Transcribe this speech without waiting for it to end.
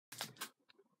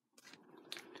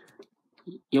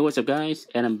Yo, what's up, guys?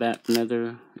 And I'm back with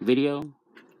another video.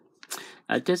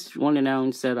 I just want to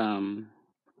announce that I'll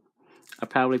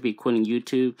probably be quitting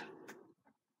YouTube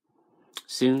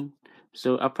soon.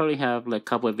 So I'll probably have like a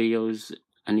couple of videos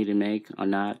I need to make or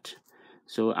not.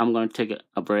 So I'm gonna take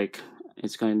a break.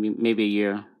 It's gonna be maybe a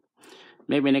year.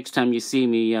 Maybe next time you see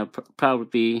me, probably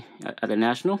be at a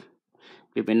national.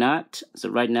 Maybe not. So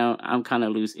right now I'm kind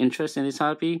of lose interest in this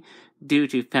hobby due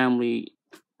to family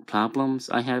problems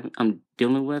I'm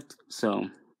dealing with. So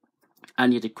I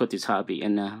need to quit this hobby,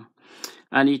 and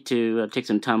I need to take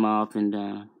some time off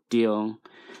and deal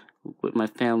with my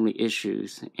family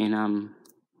issues. And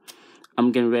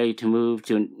I'm getting ready to move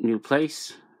to a new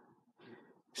place,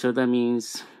 so that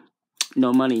means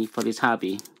no money for this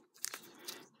hobby,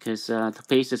 because the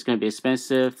place is going to be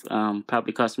expensive.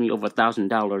 Probably cost me over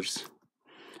 $1,000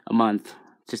 a month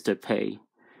just to pay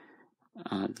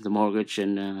the mortgage,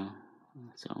 and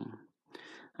so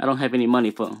I don't have any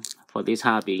money for this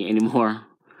hobby anymore.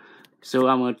 So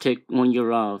I'm gonna take 1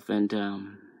 year off and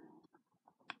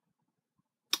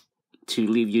to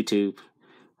leave YouTube,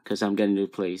 because I'm getting a new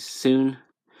place soon.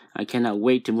 I cannot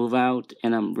wait to move out,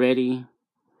 and I'm ready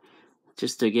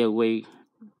just to get away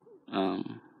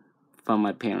from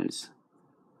my parents.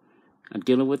 I'm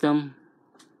dealing with them.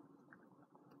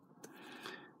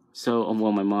 So I'm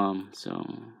with my mom. So,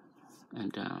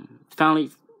 and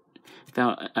finally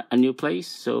found a new place.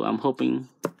 So I'm hoping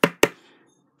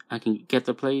I can get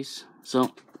the place.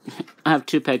 So I have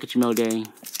 2 package mail a day.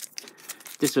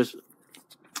 This was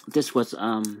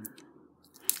a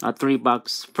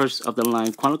 $3 first of the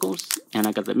line Chronicles, and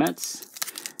I got the Mets.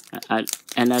 I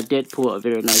did pull a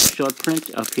very nice short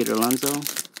print of Peter Alonso.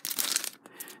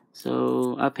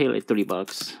 So I paid like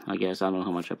 $30, I guess. I don't know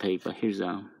how much I paid, but here's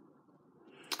a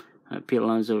Peter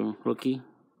Alonso rookie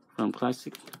from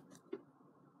Classic.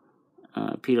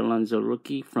 Peter Alonso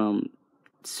rookie from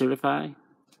Certified,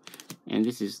 and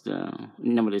this is the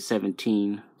number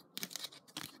 17.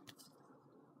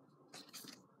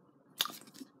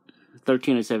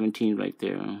 13 or 17 right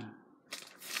there.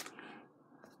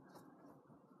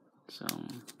 So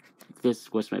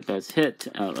this was my best hit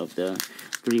out of the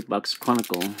 $3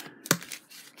 Chronicle.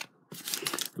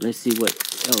 Let's see what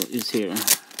else is here.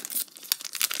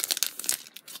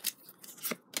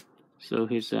 So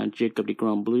here's Jacob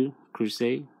deGrom Blue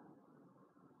Crusade.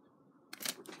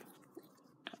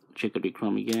 Jacob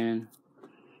deGrom again.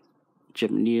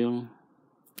 Jim Neal.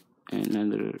 And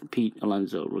another Pete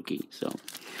Alonso rookie. So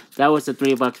that was the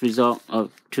 $3 result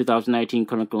of 2019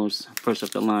 Chronicles first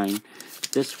of the line.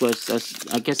 This was,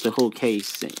 I guess, the whole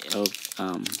case of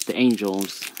the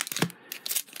Angels.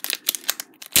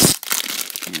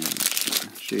 And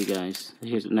I'll show you guys.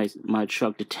 Here's a nice My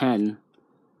Truck to 10.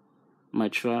 My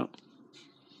Truck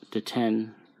to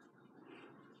 10.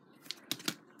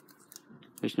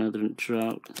 There's another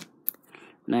Trout.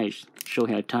 Nice.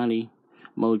 Shohei Ohtani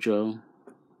Mojo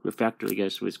Refractor, I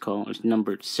guess what it's called. It's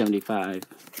numbered 75.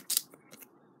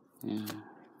 Yeah.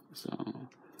 So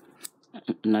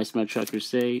a nice My Truck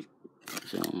Crusade.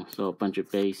 So a bunch of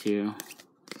base here.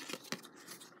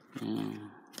 Yeah.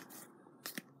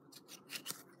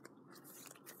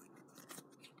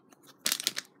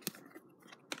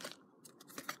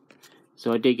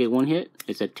 So I did get one hit.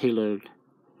 It's a Taylor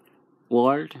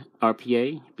Ward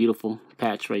RPA. Beautiful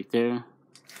patch right there.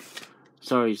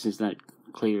 Sorry, it's not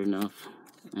clear enough.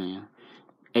 Yeah.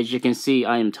 As you can see,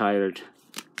 I am tired.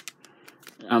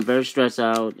 I'm very stressed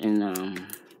out, and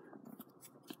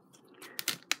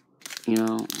you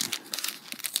know,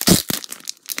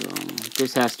 so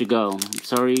this has to go. I'm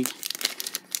sorry.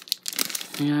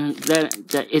 Yeah,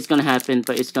 that it's gonna happen,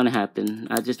 but it's gonna happen.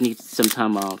 I just need some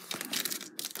time off.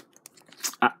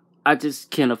 I just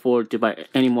can't afford to buy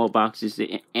any more boxes,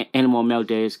 any more mail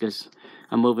days, because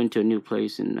I'm moving to a new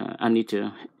place, and I need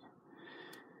to,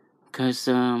 because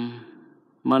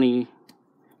money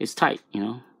is tight, you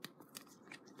know,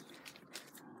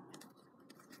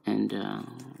 and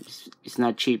it's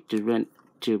not cheap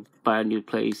to buy a new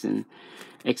place and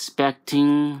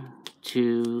expecting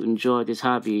to enjoy this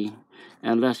hobby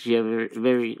unless you have a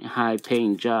very high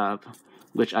paying job,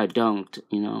 which I don't,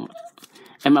 you know.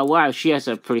 And my wife, she has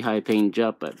a pretty high paying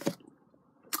job, but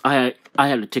I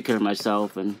have to take care of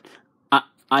myself, and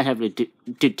I have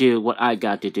to do what I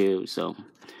got to do. So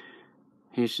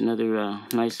here's another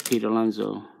nice Pete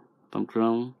Alonso from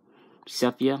Chrome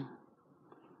Sepia.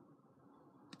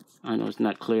 I know it's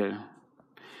not clear.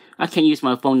 I can't use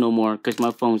my phone no more because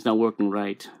my phone's not working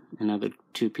right. Another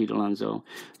 2 Pete Alonso.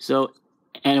 So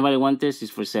anybody want this? It's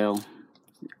for sale.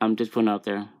 I'm just putting it out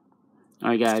there.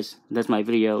 Alright guys, that's my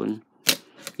video, and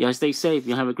y'all stay safe.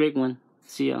 Y'all have a great one.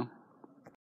 See ya.